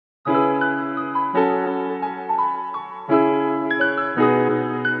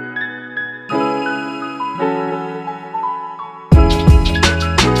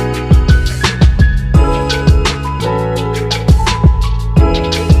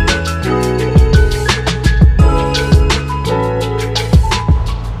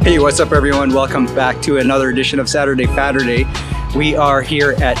what's up everyone? Welcome back to another edition of Saturday FATurday. We are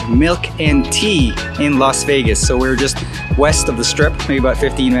here at Milk+T in Las Vegas. So we're just west of the Strip, maybe about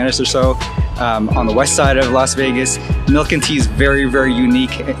 15 minutes or so, on the west side of Las Vegas. Milk+T is very, very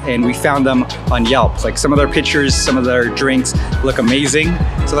unique, and we found them on Yelp. Like some of their pictures, some of their drinks look amazing.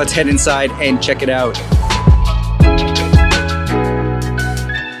 So let's head inside and check it out.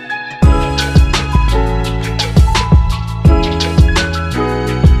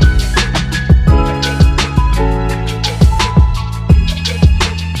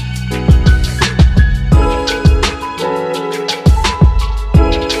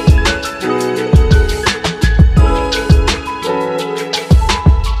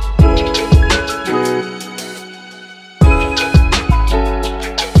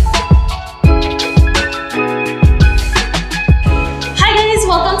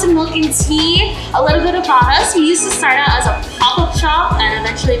 Milk+T. A little bit about us. We used to start out as a pop-up shop and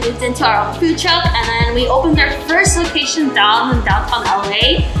eventually moved into our own food truck, and then we opened our first location down in downtown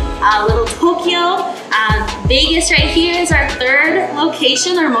LA, Little Tokyo. Vegas right here is our third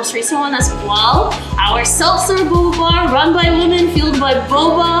location, our most recent one as well. Our self-serve boba bar run by women, fueled by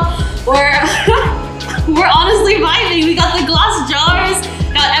boba. We're honestly vibing. We got the glass jars,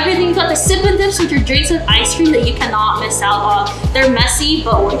 got everything. We got the sip and dips with your drinks and ice cream that you cannot miss out on. They're messy,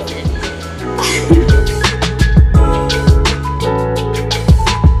 but worth it.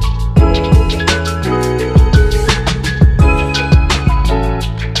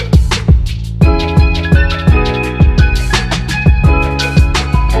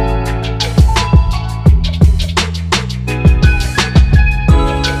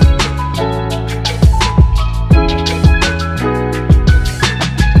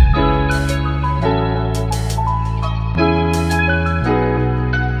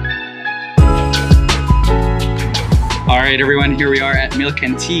 Alright everyone, here we are at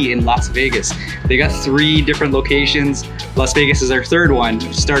Milk+T in Las Vegas. They got 3 different locations. Las Vegas is their third one.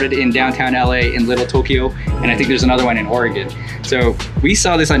 Started in downtown LA in Little Tokyo, and I think there's another one in Oregon. So we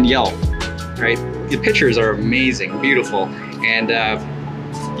saw this on Yelp, right? The pictures are amazing, beautiful, and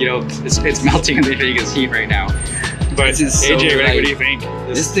you know, it's melting in the Vegas heat right now. But this is so, AJ, like, what do you think?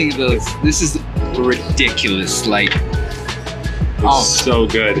 This is ridiculous. Like, it's so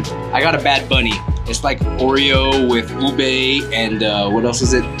good. I got a Bad Bunny. It's like Oreo with ube and what else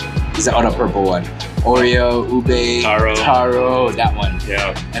is it? Is that the purple one? Oreo, ube, taro, that one.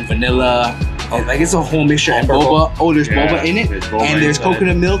 Yeah. And vanilla. And like it's a whole mixture. And boba. Oh, there's boba in it. There's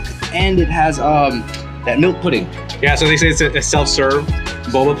coconut milk, and it has that milk pudding. Yeah, so they say it's a self-serve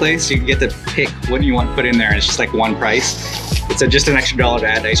boba place. You can get to pick what you want to put in there, and it's just like one price. It's just an extra $1 to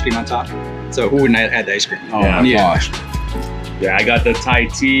add ice cream on top. So who wouldn't add the ice cream? Oh my gosh. Yeah, I got the Thai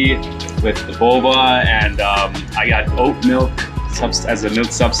tea with the boba, and I got oat milk as a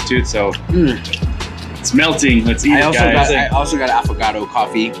milk substitute, so it's melting. Let's eat it, guys. I also got affogato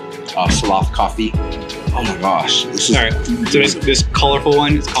coffee, sloth coffee. Oh my gosh. This is Alright, so this colorful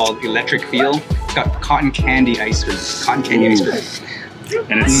one is called Electric Feel. It's got cotton candy ice cream. Cotton candy ice cream.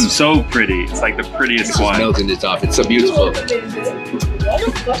 And it's so pretty. It's like the prettiest one. melting this off. It's so beautiful.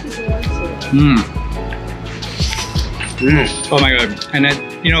 Oh my god. And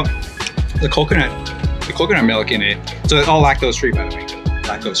then, you know, the coconut milk in it. So it's all lactose-free, by the way.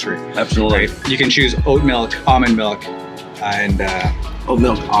 Lactose-free. Absolutely. Right? You can choose oat milk, almond milk, and oat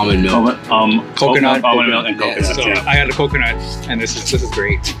milk, almond milk. Coconut, almond milk, and coconut. So I had a coconut, and this is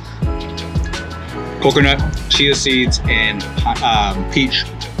great. Coconut, chia seeds, and peach.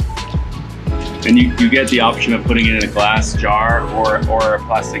 And you get the option of putting it in a glass jar or a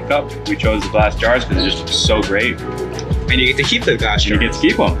plastic cup. We chose the glass jars because it's just so great. And you get to keep the glass jars. You get to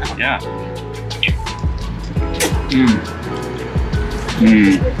keep them, yeah.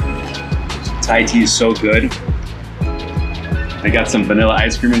 Thai tea is so good. They got some vanilla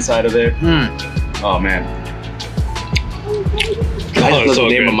ice cream inside of it. Oh man. I love the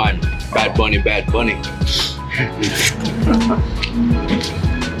name of mine. Bad Bunny, Bad Bunny.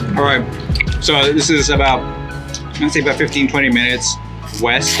 All right, so this is about, I'd say about 15-20 minutes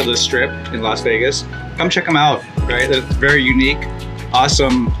west of the Strip in Las Vegas. Come check them out, right? They're very unique,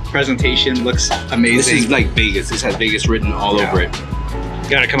 awesome presentation, looks amazing. This is like Vegas. This has Vegas written all over it. You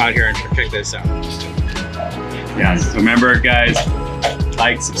gotta come out here and check this out. Yeah, so remember guys,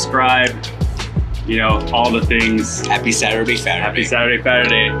 like, subscribe, you know, all the things. Happy Saturday, FATurday. Happy Saturday,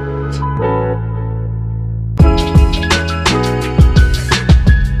 FATurday.